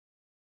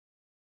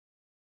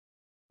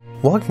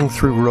Walking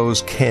through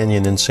Rose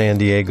Canyon in San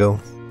Diego,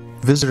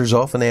 visitors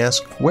often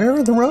ask, where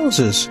are the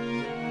roses?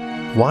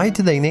 Why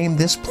did they name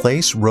this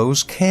place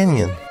Rose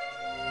Canyon?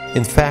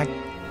 In fact,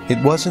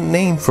 it wasn't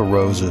named for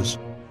roses.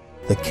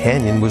 The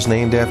canyon was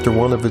named after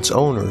one of its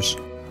owners,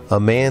 a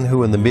man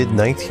who in the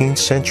mid-19th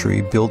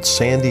century built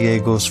San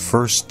Diego's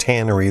first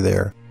tannery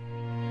there.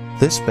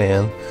 This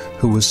man,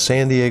 who was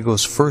San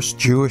Diego's first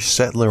Jewish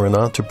settler and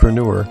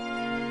entrepreneur,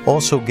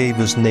 also gave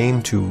his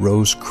name to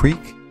Rose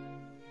Creek,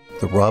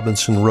 the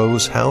Robinson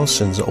Rose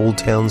House in Old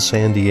Town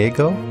San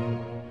Diego,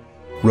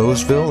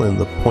 Roseville in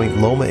the Point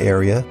Loma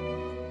area,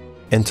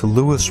 and to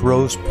Lewis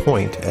Rose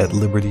Point at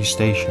Liberty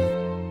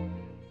Station.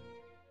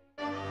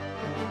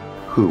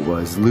 Who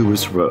was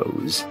Lewis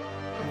Rose,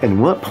 and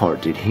what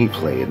part did he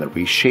play in the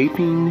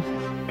reshaping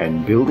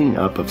and building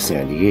up of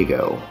San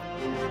Diego?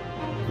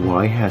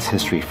 Why has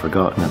history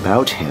forgotten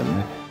about him,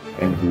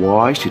 and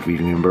why should we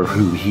remember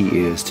who he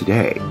is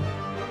today?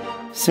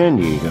 San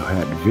Diego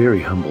had very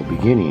humble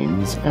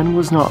beginnings and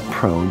was not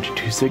prone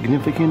to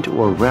significant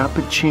or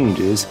rapid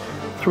changes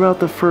throughout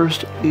the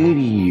first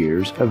 80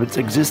 years of its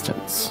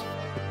existence.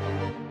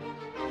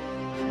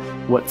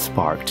 What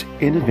sparked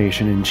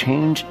innovation and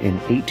change in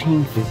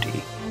 1850?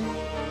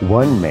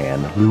 One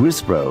man,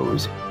 Lewis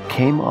Rose,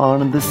 came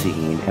on the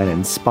scene and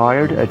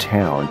inspired a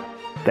town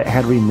that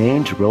had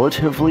remained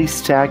relatively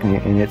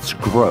stagnant in its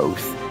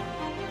growth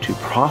to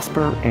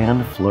prosper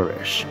and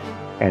flourish,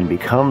 and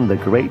become the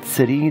great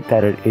city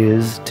that it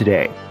is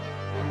today.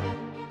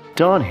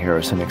 Don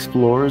Harrison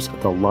explores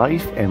the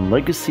life and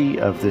legacy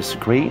of this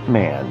great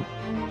man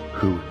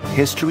who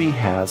history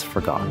has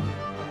forgotten.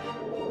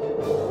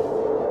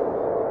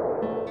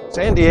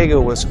 San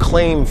Diego was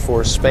claimed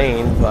for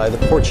Spain by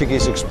the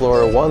Portuguese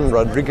explorer Juan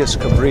Rodriguez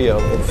Cabrillo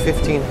in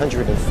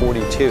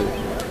 1542.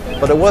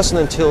 But it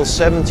wasn't until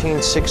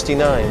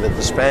 1769 that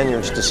the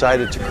Spaniards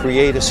decided to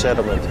create a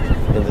settlement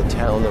in the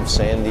town of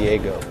San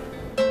Diego.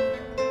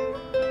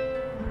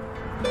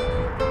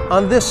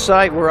 On this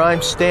site where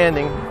I'm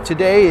standing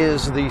today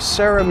is the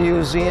Serra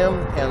Museum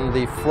and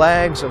the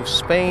flags of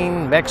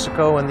Spain,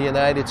 Mexico, and the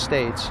United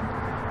States,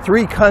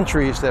 three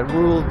countries that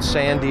ruled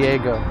San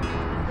Diego.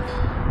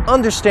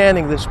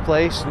 Understanding this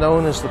place,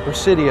 known as the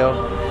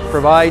Presidio,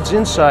 provides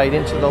insight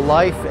into the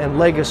life and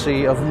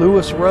legacy of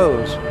Lewis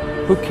Rose,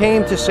 who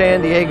came to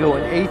San Diego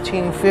in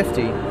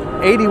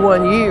 1850,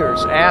 81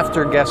 years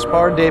after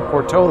Gaspar de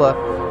Portola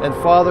and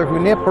Father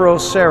Junipero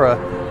Serra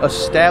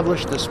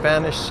established the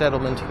Spanish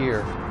settlement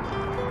here.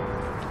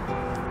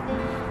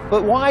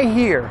 But why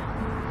here?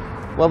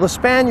 Well, the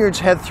Spaniards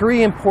had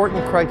three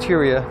important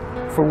criteria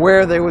for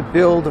where they would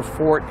build a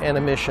fort and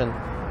a mission.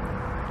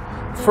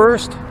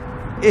 First,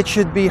 it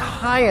should be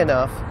high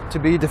enough to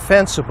be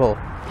defensible.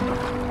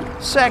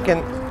 Second,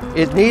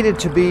 it needed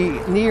to be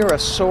near a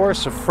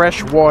source of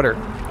fresh water,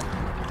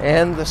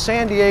 and the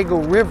San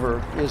Diego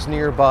River is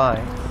nearby.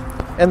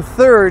 And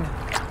third,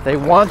 they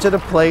wanted a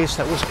place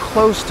that was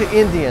close to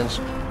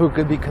Indians who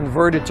could be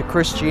converted to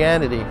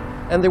Christianity,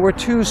 and there were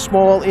two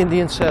small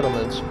Indian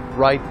settlements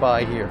right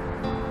by here.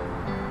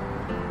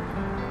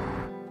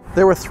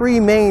 There were three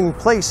main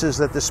places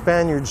that the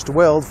Spaniards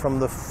dwelled from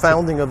the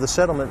founding of the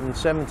settlement in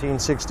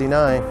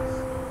 1769.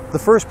 The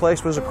first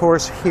place was, of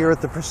course, here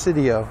at the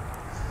Presidio.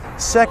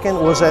 Second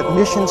was at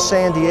Mission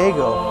San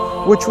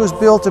Diego, which was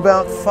built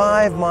about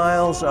 5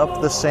 miles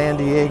up the San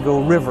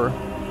Diego River.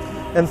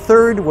 And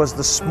third was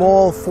the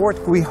small Fort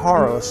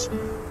Guijarros,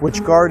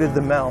 which guarded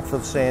the mouth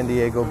of San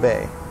Diego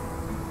Bay.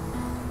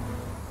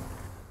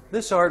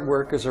 This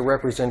artwork is a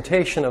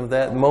representation of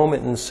that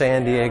moment in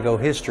San Diego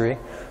history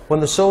when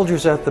the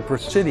soldiers at the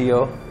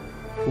Presidio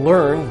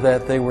learned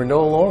that they were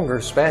no longer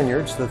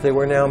Spaniards, that they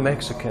were now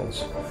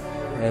Mexicans.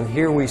 And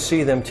here we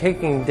see them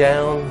taking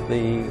down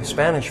the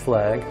Spanish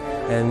flag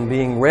and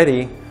being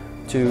ready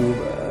to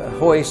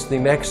hoist the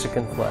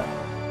Mexican flag.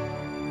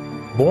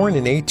 Born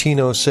in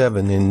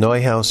 1807 in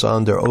Neuhaus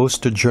an der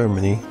Oster,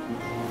 Germany,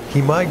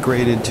 he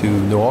migrated to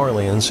New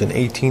Orleans in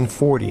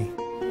 1840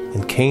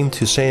 and came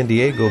to San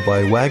Diego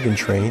by wagon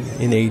train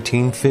in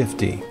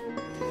 1850.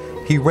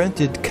 He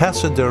rented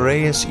Casa de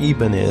Reyes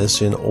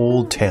Ibanez in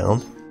Old Town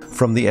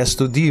from the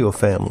Estudillo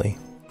family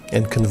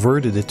and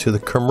converted it to the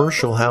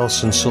commercial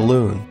house and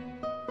saloon.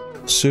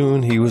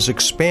 Soon he was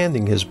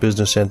expanding his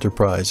business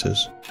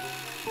enterprises.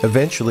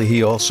 Eventually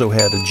he also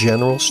had a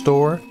general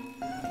store,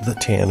 the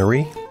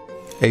tannery,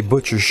 a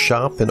butcher's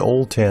shop in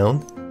Old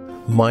Town,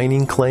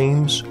 mining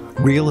claims,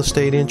 real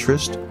estate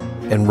interest,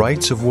 and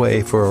rights of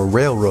way for a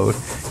railroad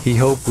he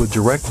hoped would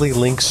directly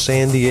link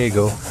San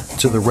Diego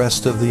to the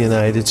rest of the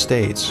United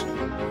States.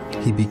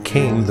 He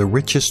became the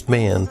richest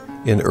man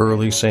in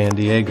early San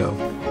Diego.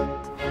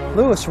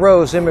 Lewis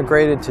Rose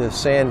immigrated to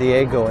San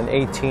Diego in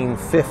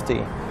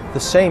 1850, the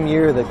same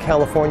year that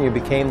California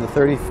became the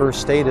 31st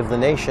state of the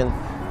nation,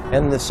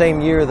 and the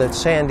same year that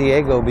San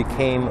Diego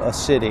became a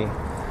city.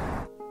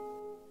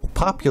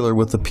 Popular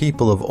with the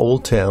people of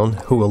Old Town,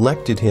 who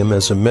elected him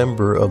as a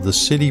member of the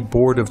City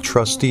Board of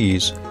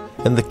Trustees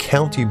and the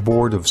County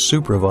Board of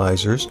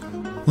Supervisors,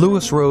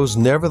 Lewis Rose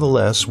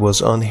nevertheless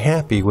was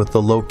unhappy with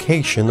the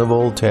location of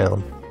Old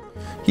Town.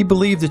 He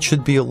believed it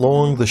should be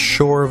along the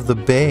shore of the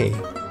bay,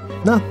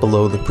 not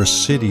below the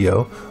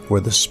Presidio,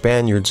 where the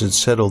Spaniards had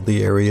settled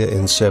the area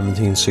in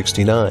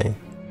 1769.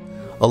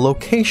 A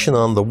location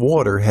on the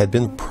water had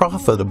been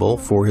profitable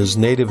for his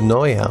native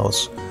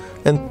Neuhaus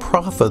and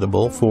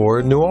profitable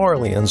for New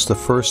Orleans, the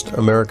first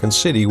American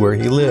city where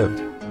he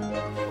lived.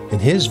 In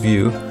his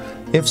view,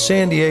 if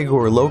San Diego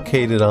were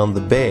located on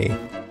the bay,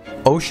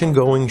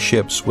 ocean-going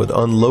ships would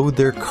unload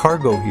their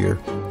cargo here,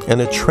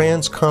 and a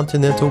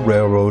transcontinental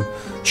railroad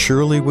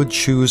surely would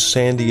choose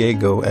San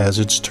Diego as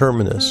its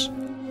terminus.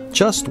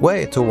 "Just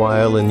wait a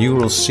while and you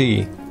will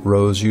see,"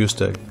 Rose used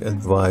to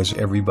advise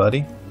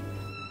everybody.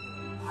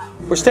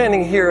 We're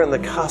standing here in the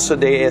Casa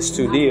de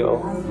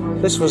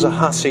Estudio. This was a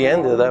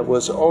hacienda that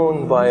was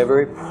owned by a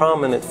very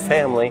prominent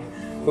family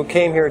who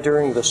came here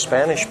during the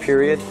Spanish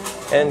period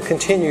and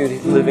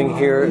continued living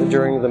here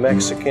during the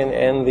Mexican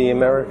and the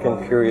American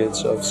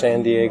periods of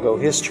San Diego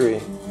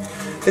history.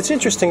 It's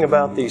interesting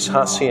about these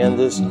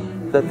haciendas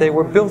that they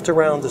were built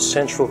around the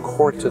central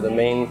court to the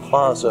main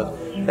plaza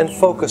and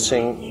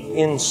focusing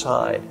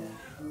inside.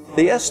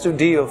 The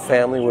Estudio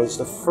family was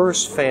the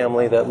first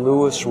family that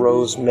Louis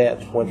Rose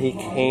met when he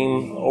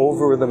came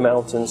over the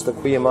mountains, the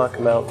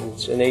Cuyamaca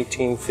Mountains, in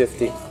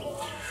 1850.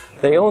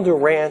 They owned a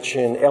ranch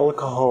in El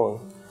Cajon,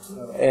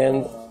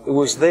 and it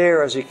was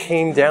there as he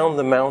came down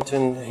the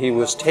mountain, he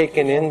was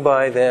taken in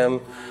by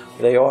them.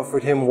 They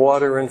offered him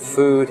water and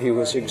food. He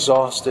was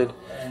exhausted.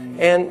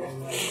 And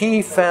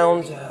he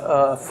found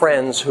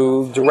friends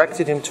who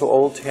directed him to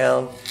Old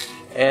Town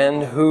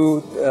and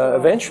who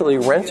eventually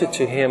rented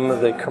to him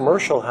the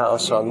commercial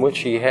house on which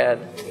he had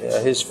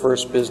his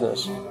first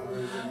business.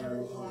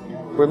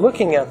 We're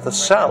looking at the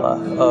sala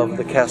of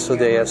the Casa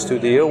de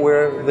Estudio,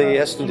 where the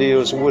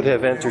Estudios would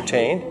have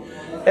entertained,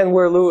 and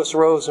where Louis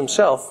Rose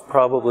himself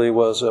probably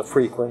was a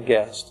frequent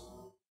guest.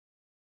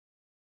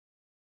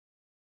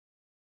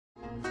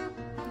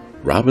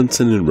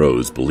 Robinson and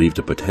Rose believed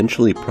a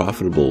potentially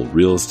profitable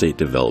real estate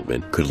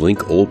development could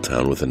link Old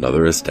Town with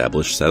another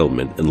established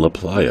settlement in La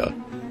Playa.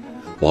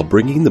 While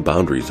bringing the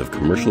boundaries of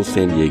commercial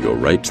San Diego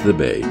right to the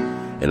bay,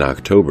 in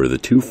October the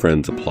two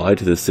friends applied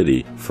to the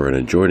city for an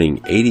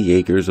adjoining 80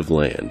 acres of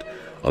land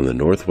on the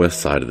northwest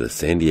side of the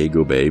San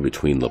Diego Bay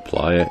between La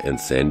Playa and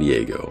San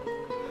Diego.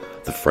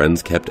 The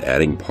friends kept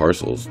adding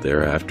parcels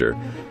thereafter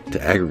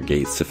to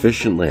aggregate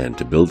sufficient land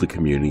to build a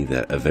community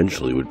that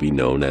eventually would be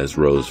known as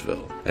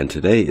Roseville, and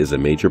today is a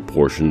major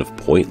portion of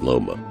Point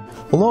Loma.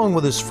 Along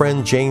with his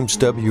friend James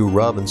W.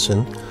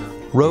 Robinson,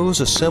 Rose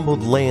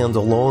assembled land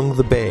along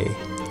the bay.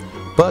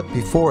 But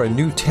before a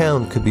new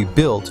town could be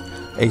built,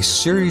 a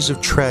series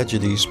of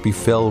tragedies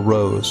befell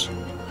Rose.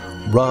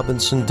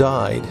 Robinson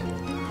died.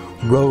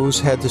 Rose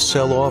had to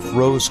sell off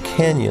Rose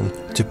Canyon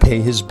to pay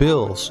his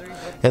bills,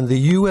 and the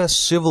U.S.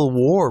 Civil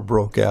War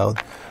broke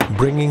out,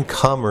 bringing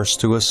commerce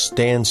to a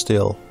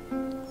standstill.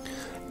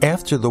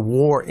 After the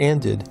war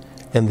ended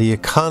and the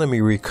economy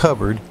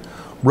recovered,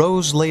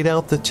 Rose laid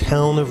out the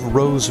town of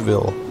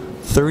Roseville,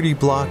 30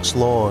 blocks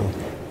long,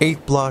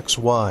 8 blocks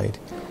wide.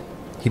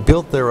 He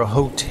built there a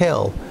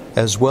hotel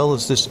as well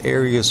as this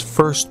area's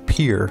first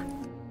pier.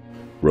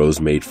 Rose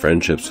made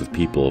friendships with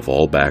people of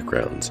all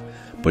backgrounds,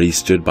 but he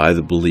stood by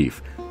the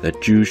belief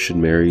that Jews should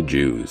marry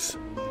Jews.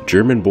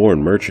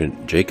 German-born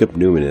merchant Jacob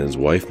Newman and his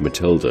wife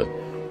Matilda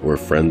were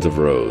friends of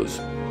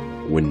Rose.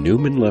 When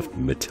Newman left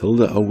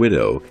Matilda a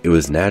widow, it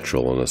was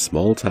natural in a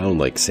small town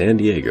like San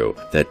Diego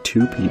that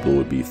two people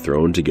would be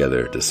thrown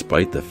together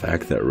despite the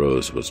fact that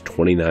Rose was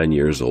 29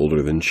 years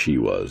older than she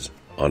was.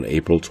 On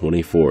April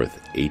 24,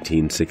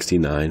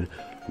 1869,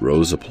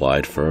 Rose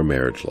applied for a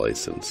marriage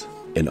license.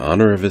 In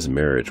honor of his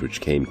marriage,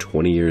 which came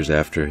 20 years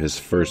after his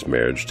first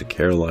marriage to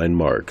Caroline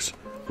Marks,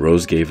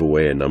 Rose gave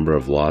away a number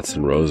of lots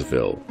in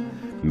Roseville,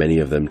 many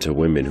of them to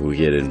women who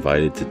he had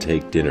invited to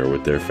take dinner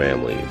with their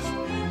families.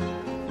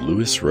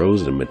 Louis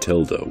Rose and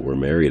Matilda were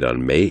married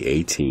on May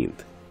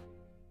 18th.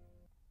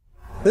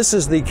 This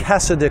is the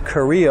Casa de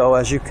Carrillo.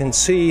 As you can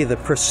see, the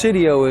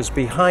Presidio is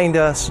behind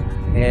us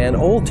and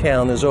Old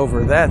Town is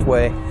over that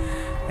way.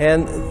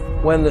 And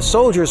when the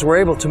soldiers were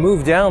able to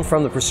move down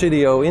from the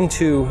Presidio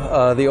into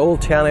the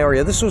Old Town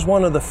area, this was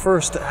one of the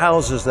first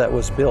houses that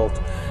was built.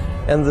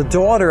 And the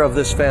daughter of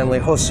this family,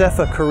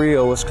 Josefa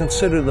Carrillo, was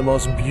considered the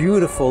most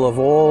beautiful of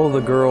all the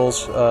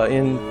girls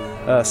in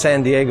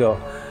San Diego.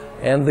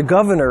 And the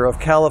governor of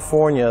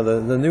California,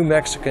 the new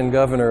Mexican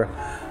governor,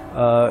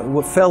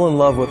 fell in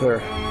love with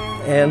her.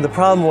 And the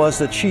problem was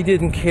that she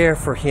didn't care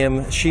for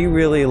him. She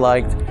really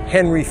liked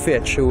Henry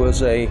Fitch, who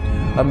was an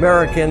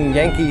American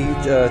Yankee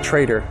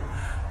trader.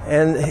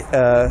 And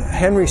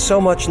Henry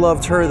so much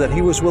loved her that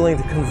he was willing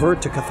to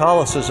convert to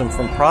Catholicism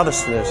from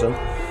Protestantism.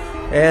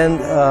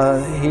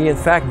 And he in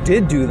fact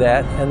did do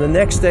that, and the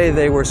next day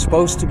they were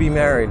supposed to be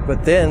married.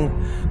 But then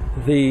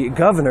the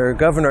governor,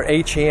 Governor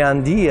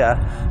Echeandía,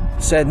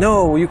 said,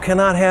 "No, you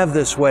cannot have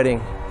this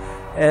wedding."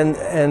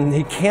 And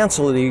he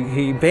canceled it,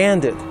 he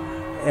banned it.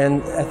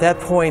 And at that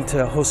point,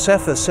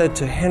 Josefa said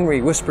to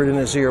Henry, whispered in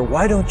his ear,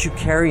 "Why don't you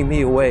carry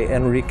me away,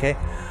 Enrique?"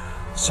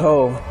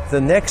 So the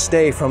next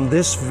day, from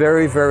this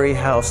very, very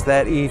house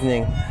that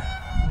evening,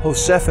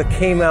 Josefa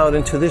came out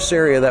into this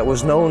area that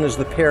was known as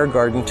the Pear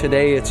Garden.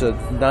 Today it's a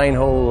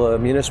 9-hole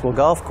municipal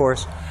golf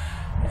course.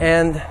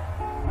 And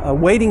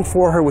waiting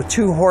for her with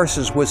 2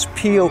 horses was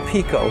Pio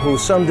Pico, who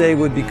someday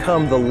would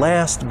become the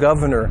last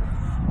governor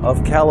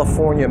of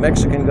California,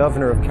 Mexican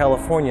governor of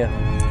California.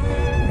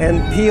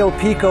 And Pio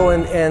Pico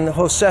and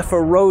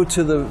Josefa rowed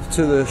to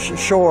the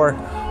shore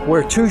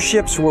where 2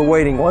 ships were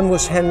waiting. One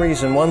was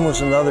Henry's and one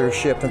was another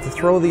ship. And to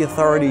throw the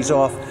authorities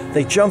off,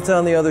 they jumped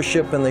on the other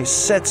ship and they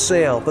set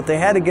sail. But they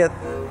had to get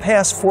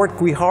past Fort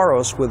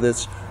Guijarros with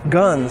its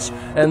guns.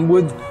 And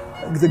would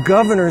the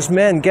governor's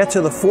men get to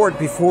the fort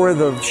before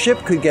the ship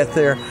could get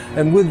there?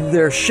 And would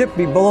their ship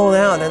be blown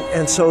out?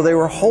 And so they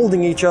were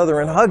holding each other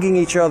and hugging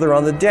each other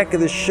on the deck of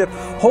the ship,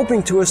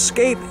 hoping to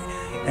escape.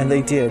 And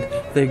they did.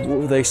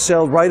 They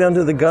sailed right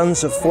under the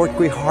guns of Fort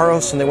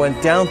Guijarros, and they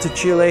went down to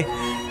Chile,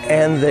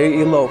 and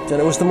they eloped.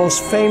 And it was the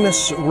most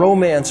famous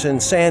romance in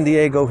San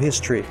Diego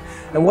history.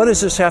 And what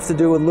does this have to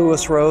do with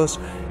Louis Rose?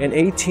 In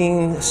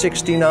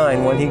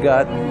 1869, when he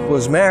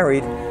was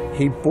married,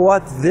 he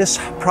bought this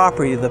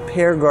property, the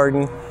Pear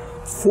Garden,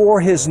 for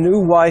his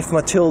new wife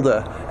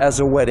Matilda as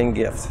a wedding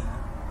gift.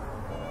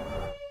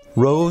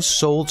 Rose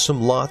sold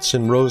some lots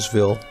in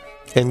Roseville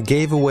and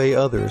gave away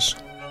others,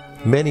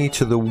 many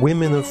to the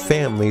women of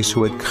families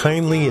who had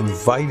kindly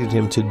invited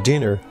him to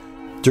dinner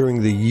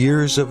during the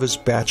years of his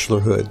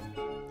bachelorhood.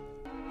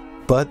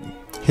 But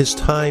his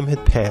time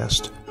had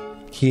passed.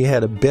 He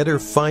had a better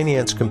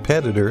finance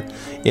competitor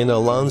in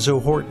Alonzo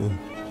Horton,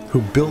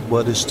 who built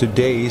what is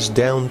today's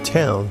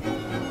downtown,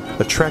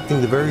 attracting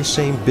the very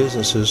same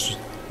businesses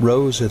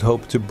Rose had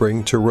hoped to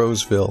bring to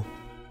Roseville.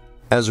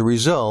 As a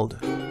result,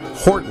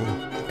 Horton,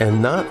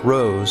 and not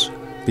Rose,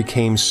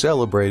 became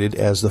celebrated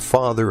as the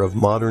father of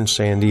modern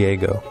San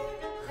Diego.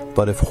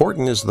 But if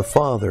Horton is the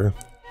father,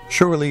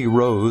 surely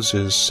Rose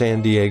is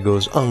San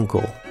Diego's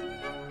uncle.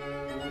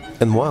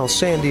 And while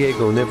San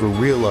Diego never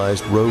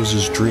realized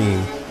Rose's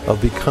dream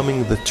of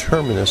becoming the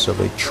terminus of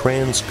a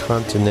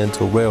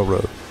transcontinental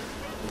railroad,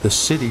 the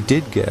city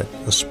did get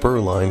a spur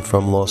line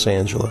from Los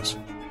Angeles.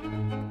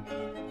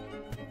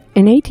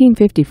 In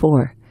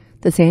 1854,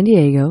 the San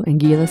Diego and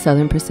Gila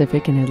Southern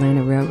Pacific and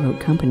Atlanta Railroad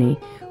Company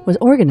was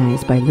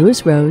organized by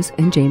Louis Rose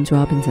and James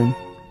Robinson.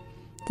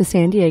 The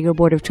San Diego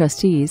Board of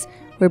Trustees,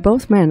 where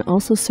both men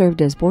also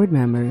served as board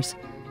members,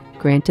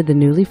 granted the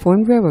newly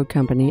formed railroad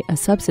company a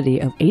subsidy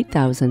of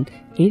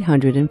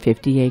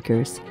 8,850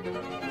 acres.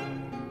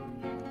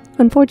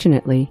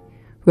 Unfortunately,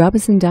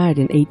 Robinson died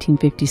in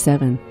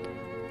 1857,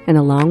 and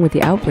along with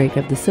the outbreak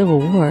of the Civil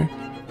War,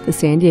 the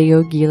San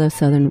Diego Gila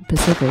Southern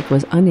Pacific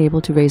was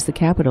unable to raise the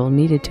capital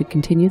needed to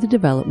continue the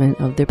development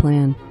of their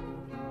plan.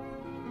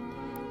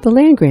 The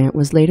land grant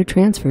was later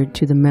transferred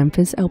to the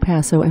Memphis, El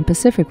Paso, and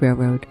Pacific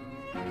Railroad,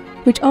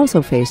 which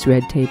also faced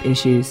red tape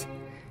issues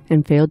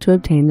and failed to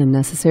obtain the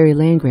necessary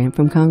land grant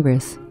from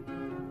Congress.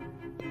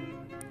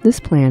 This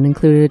plan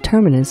included a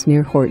terminus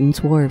near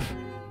Horton's Wharf.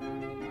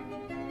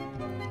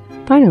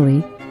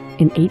 Finally,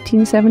 in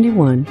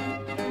 1871,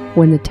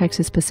 when the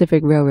Texas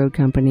Pacific Railroad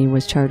Company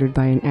was chartered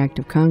by an act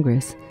of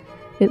Congress,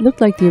 it looked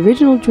like the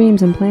original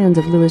dreams and plans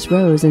of Louis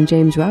Rose and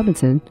James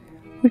Robinson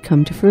would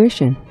come to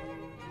fruition,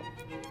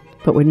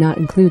 but would not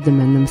include the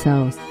men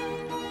themselves.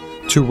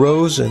 To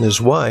Rose and his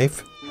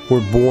wife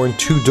were born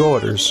 2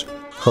 daughters,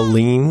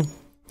 Helene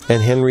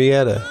and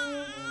Henrietta.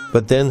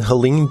 But then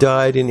Helene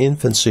died in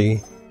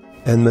infancy,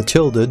 and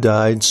Matilda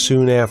died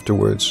soon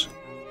afterwards.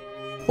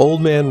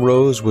 Old man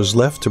Rose was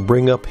left to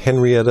bring up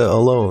Henrietta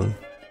alone,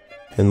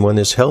 and when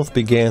his health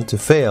began to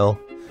fail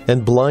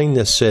and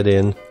blindness set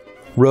in,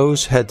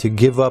 Rose had to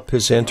give up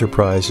his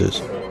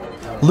enterprises.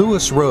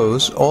 Louis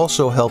Rose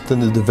also helped in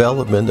the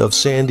development of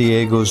San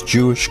Diego's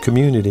Jewish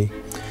community.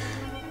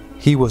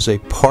 He was a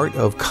part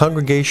of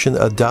Congregation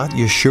Adat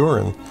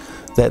Yeshurun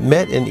that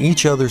met in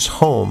each other's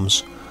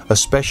homes,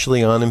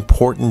 especially on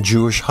important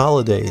Jewish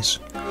holidays.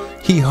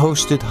 He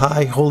hosted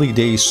High Holy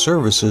Days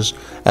services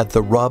at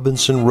the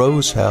Robinson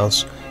Rose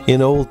House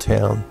in Old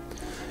Town.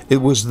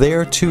 It was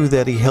there, too,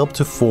 that he helped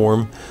to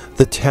form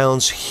the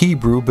town's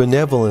Hebrew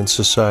Benevolent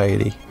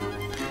Society.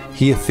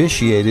 He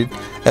officiated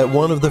at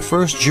one of the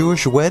first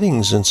Jewish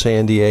weddings in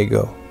San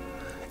Diego,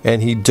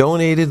 and he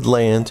donated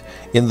land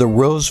in the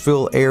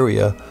Roseville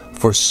area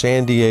for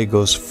San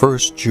Diego's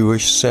first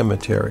Jewish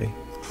cemetery.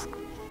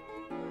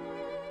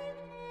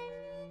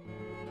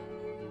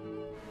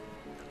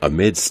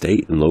 Amid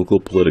state and local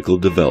political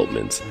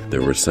developments,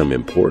 there were some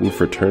important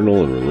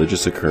fraternal and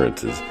religious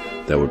occurrences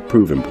that would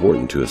prove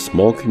important to a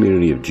small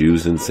community of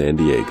Jews in San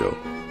Diego: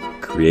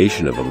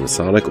 creation of a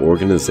Masonic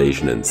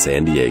organization in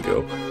San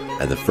Diego,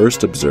 and the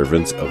first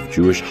observance of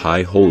Jewish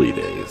High Holy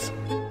Days.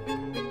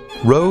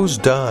 Rose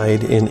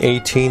died in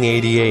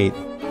 1888,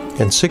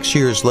 and 6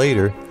 years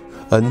later,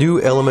 a new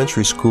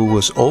elementary school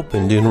was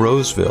opened in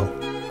Roseville.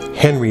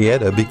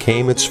 Henrietta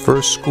became its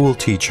first school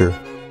teacher.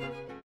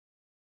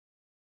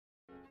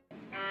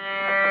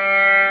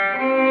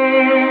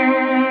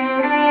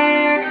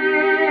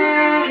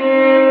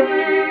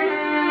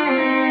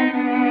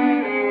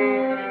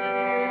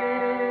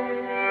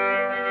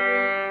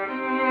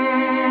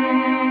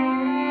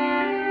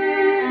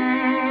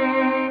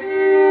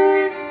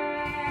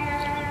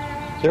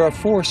 There are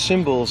 4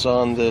 symbols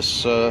on this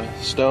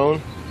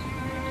stone.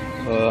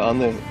 On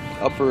the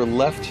upper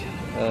left,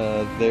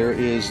 there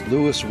is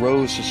Lewis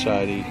Rose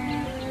Society,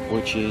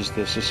 which is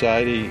the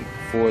Society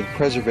for the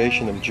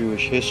Preservation of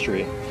Jewish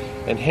History.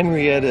 And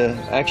Henrietta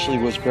actually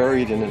was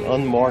buried in an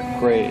unmarked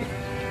grave.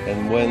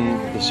 And when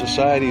the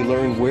society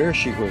learned where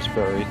she was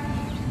buried,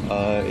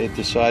 it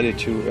decided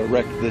to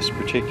erect this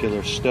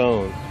particular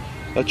stone.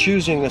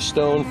 Choosing a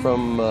stone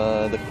from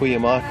the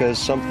Cuyamacas,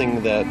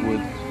 something that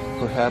would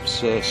perhaps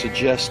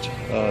suggest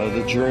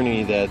the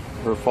journey that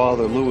her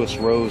father, Lewis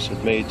Rose,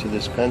 had made to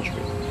this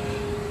country.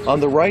 On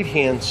the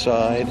right-hand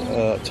side,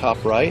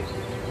 top right,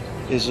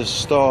 is a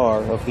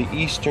star of the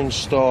Eastern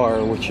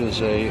Star, which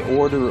is a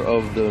order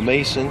of the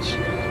Masons,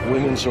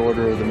 Women's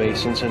Order of the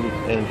Masons, and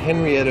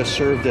Henrietta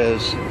served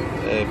as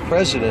a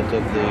president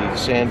of the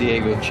San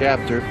Diego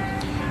chapter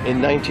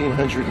in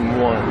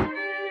 1901.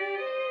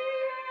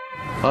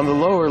 On the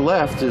lower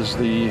left is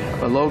the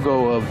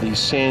logo of the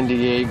San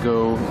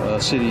Diego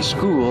City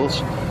Schools,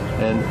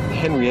 and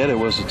Henrietta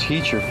was a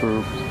teacher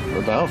for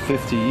about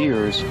 50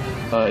 years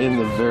in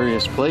the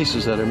various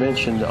places that are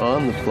mentioned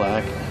on the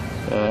plaque.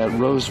 At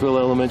Roseville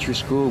Elementary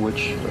School,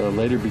 which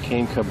later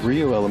became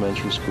Cabrillo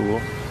Elementary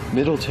School,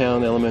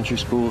 Middletown Elementary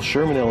School,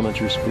 Sherman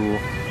Elementary School,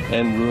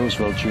 and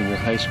Roseville Junior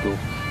High School.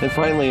 And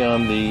finally,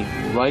 on the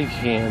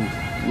right-hand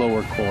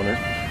lower corner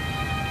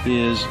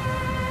is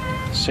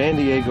San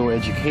Diego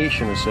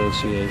Education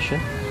Association,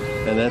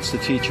 and that's the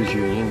teachers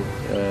union,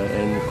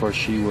 and of course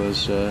she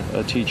was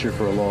a teacher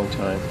for a long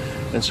time.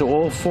 And so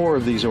all 4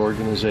 of these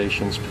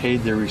organizations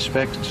paid their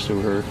respects to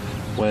her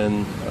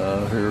when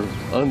her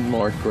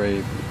unmarked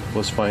grave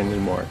was finally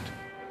marked.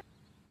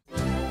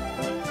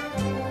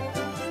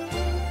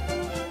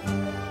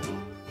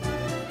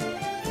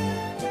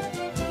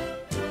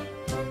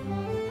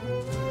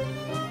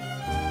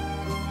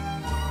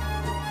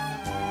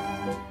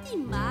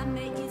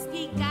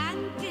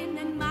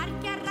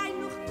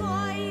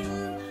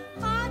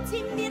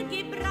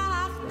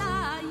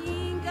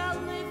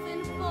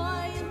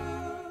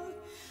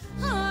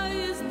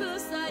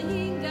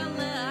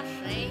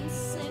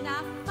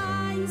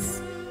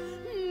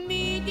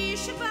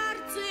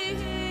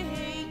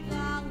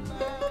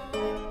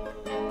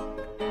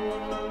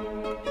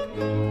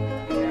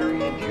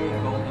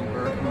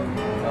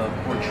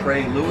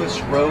 Portray Lewis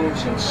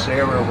Rose and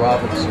Sarah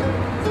Robinson,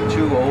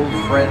 2 old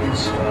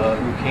friends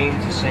who came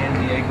to San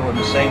Diego in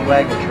the same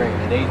wagon train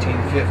in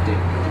 1850.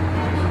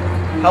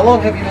 How long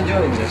have you been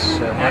doing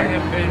this, I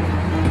have been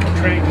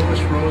portraying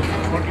Lewis Rose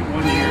for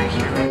 21 years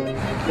here.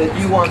 That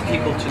you want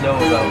people to know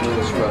about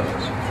Lewis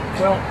Rose?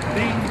 Well,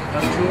 being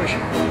of Jewish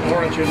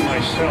origin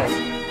myself,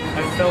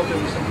 I felt it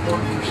was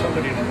important for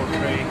somebody to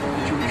portray the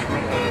Jewish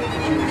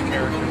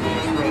character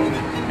Lewis Rose,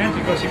 and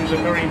because he was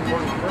a very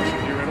important person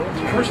here at Old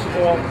Town. First of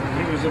all,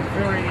 he was a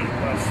very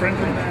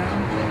friendly man.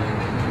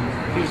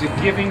 He was a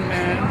giving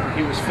man.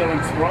 He was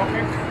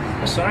philanthropic.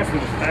 Aside from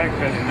the fact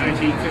that in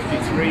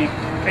 1853,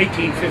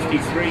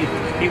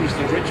 he was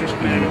the richest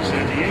man in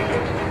San Diego.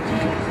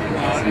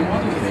 And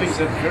one of the things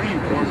that's very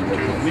important to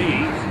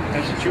me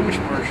as a Jewish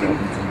person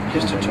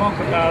is to talk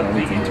about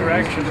the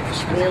interaction of the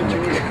small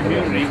Jewish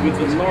community with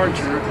the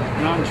larger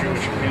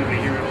non-Jewish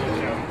community here at Old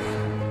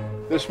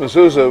Town. This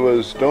mezuzah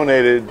was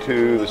donated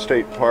to the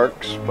state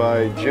parks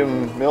by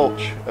Jim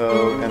Milch,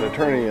 an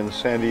attorney in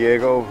San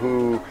Diego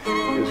who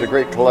is a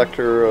great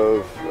collector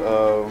of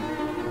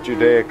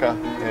Judaica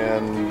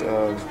and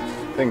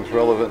things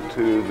relevant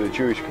to the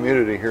Jewish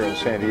community here in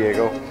San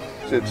Diego.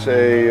 It's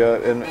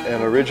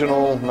an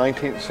original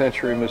 19th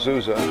century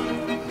mezuzah,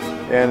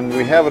 and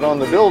we have it on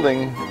the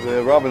building,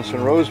 the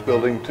Robinson Rose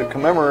building, to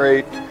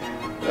commemorate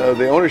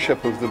the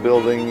ownership of the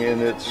building in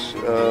its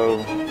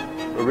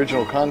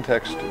original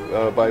context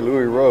by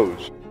Louis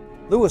Rose.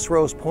 Lewis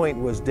Rose Point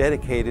was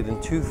dedicated in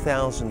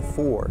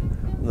 2004,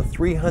 the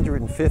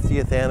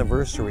 350th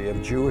anniversary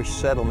of Jewish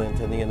settlement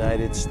in the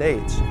United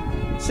States.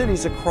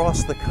 Cities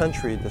across the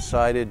country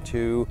decided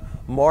to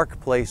mark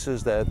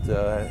places that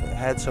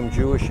had some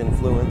Jewish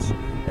influence,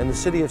 and the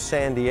city of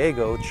San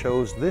Diego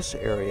chose this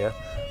area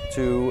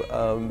to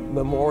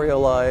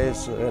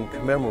memorialize and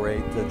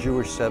commemorate the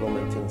Jewish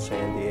settlement in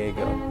San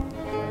Diego.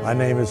 My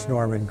name is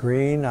Norman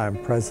Green. I'm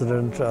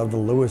president of the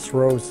Lewis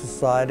Rose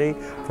Society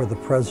for the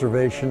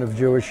Preservation of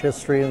Jewish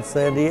History in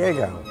San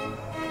Diego.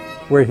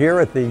 We're here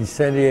at the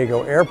San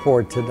Diego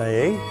Airport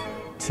today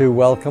to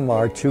welcome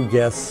our 2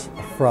 guests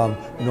from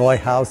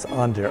Neuhaus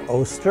an der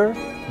Oster,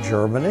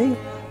 Germany,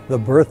 the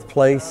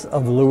birthplace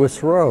of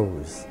Lewis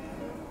Rose.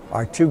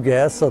 Our 2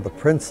 guests are the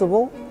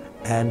principal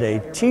and a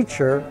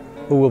teacher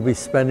who will be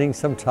spending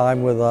some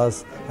time with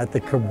us at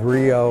the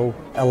Cabrillo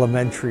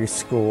Elementary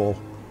School,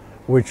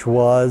 which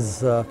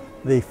was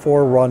the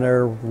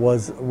forerunner,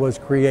 was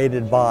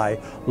created by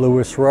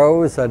Lewis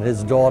Rose, and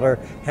his daughter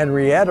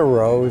Henrietta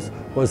Rose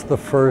was the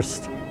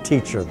first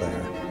teacher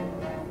there.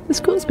 The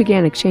schools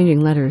began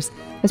exchanging letters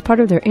as part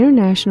of their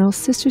international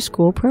sister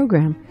school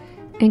program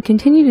and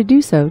continue to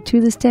do so to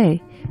this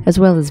day, as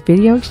well as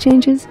video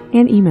exchanges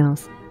and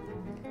emails.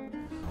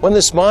 When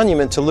this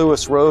monument to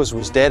Lewis Rose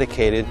was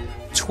dedicated,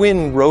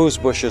 twin rose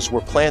bushes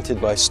were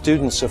planted by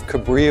students of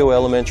Cabrillo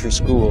Elementary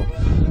School,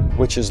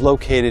 which is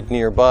located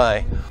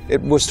nearby.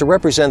 It was to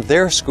represent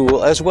their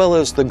school as well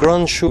as the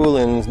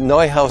Grundschule in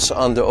Neuhaus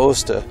an der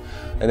Oste,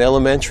 an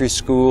elementary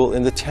school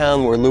in the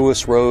town where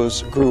Louis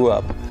Rose grew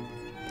up.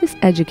 This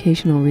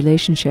educational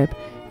relationship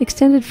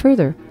extended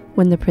further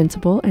when the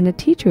principal and a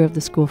teacher of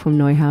the school from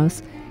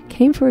Neuhaus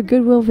came for a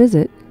goodwill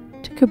visit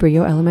to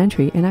Cabrillo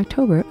Elementary in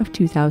October of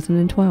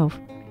 2012.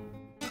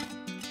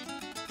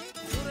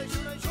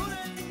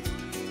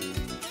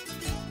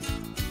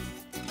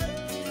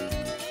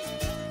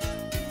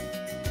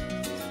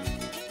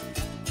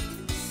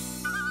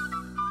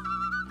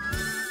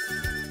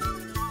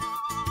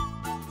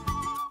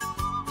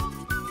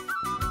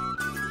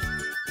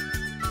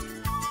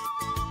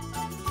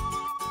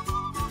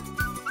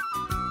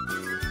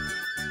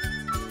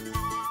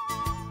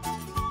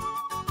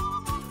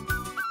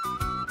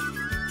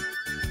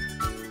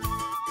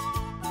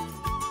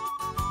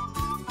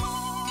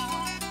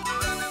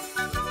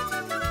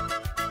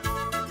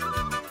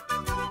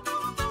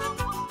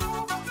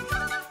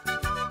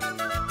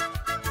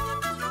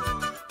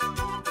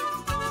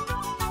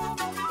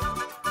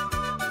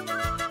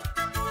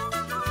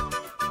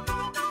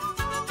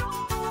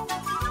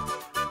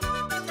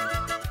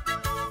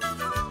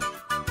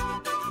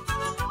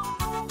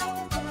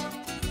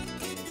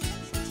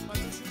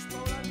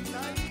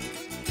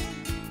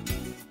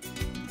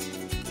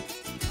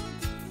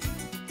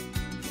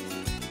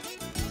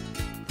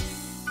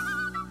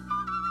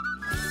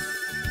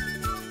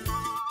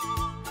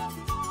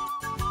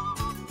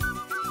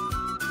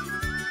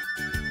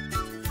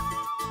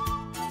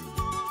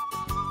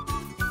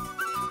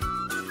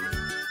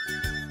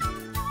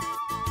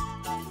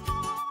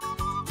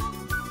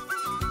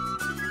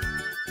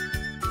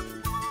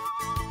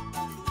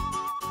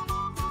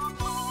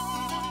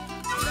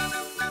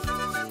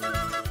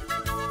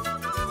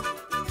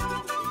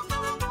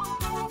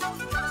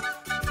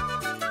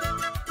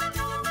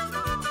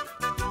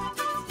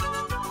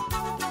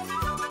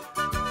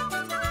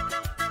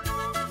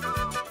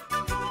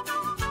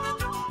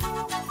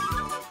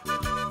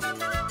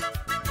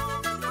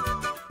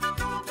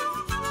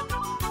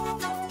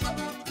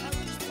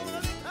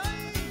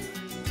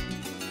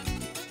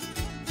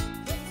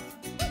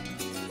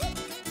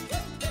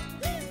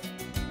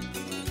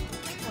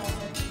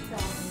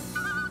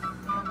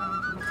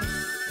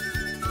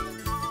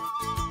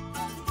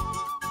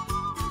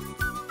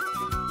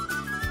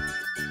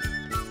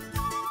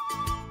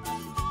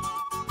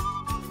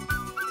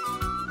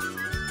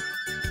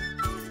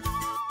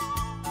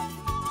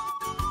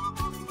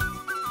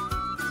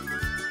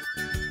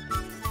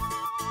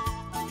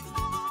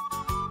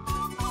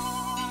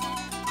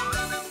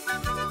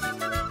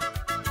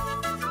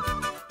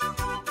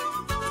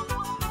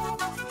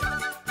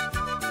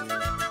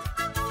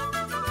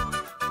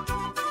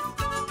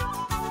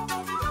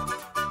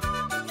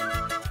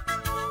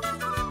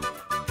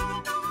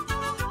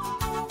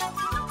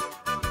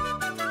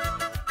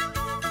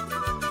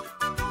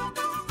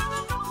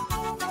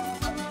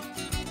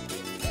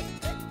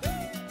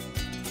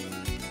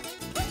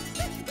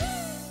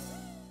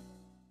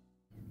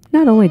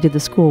 Not only did the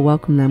school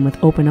welcome them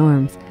with open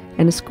arms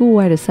and a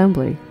school-wide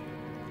assembly,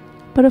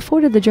 but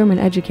afforded the German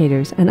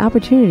educators an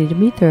opportunity to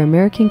meet their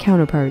American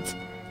counterparts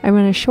and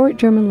run a short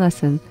German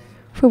lesson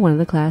for one of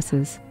the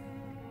classes.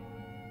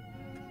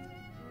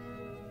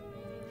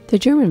 The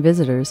German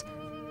visitors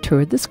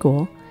toured the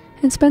school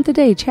and spent the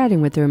day chatting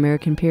with their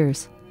American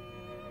peers.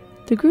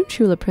 The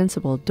Grundschule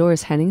principal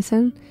Doris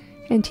Henningsen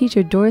and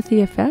teacher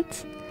Dorothea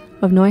Fetz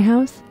of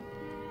Neuhaus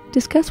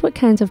discuss what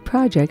kinds of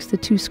projects the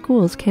two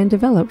schools can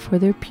develop for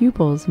their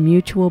pupils'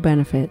 mutual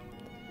benefit.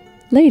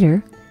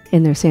 Later,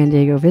 in their San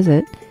Diego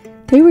visit,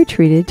 they were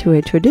treated to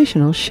a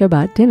traditional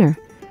Shabbat dinner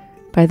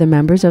by the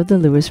members of the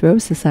Louis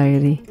Rose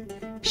Society.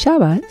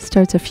 Shabbat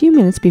starts a few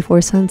minutes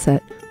before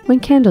sunset when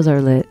candles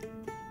are lit,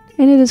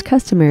 and it is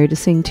customary to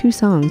sing 2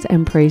 songs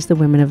and praise the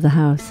women of the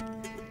house.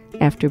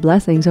 After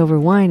blessings over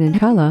wine and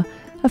challah,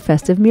 a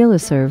festive meal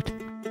is served.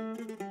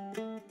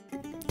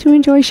 To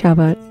enjoy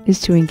Shabbat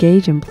is to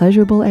engage in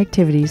pleasurable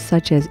activities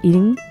such as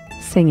eating,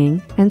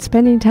 singing, and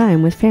spending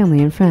time with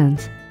family and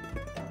friends.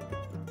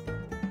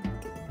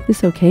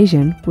 This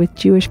occasion, with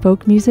Jewish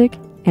folk music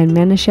and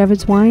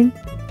Manischewitz wine,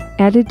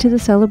 added to the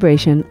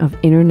celebration of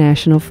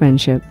international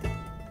friendship.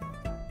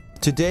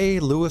 Today,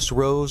 Louis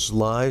Rose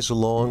lies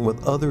along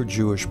with other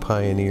Jewish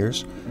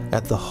pioneers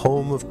at the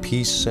Home of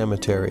Peace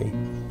Cemetery.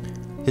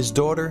 His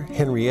daughter,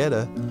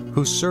 Henrietta,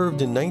 who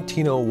served in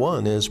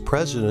 1901 as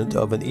president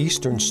of an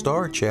Eastern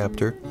Star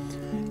chapter,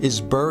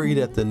 is buried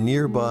at the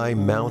nearby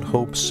Mount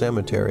Hope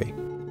Cemetery.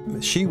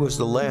 She was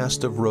the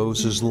last of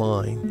Rose's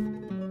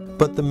line.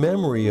 But the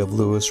memory of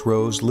Louis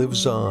Rose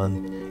lives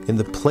on in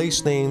the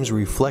place names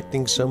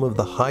reflecting some of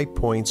the high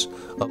points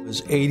of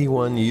his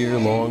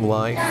 81-year-long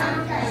life,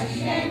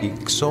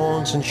 the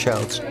songs and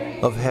shouts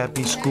of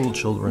happy school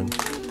children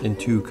in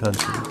 2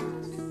 countries.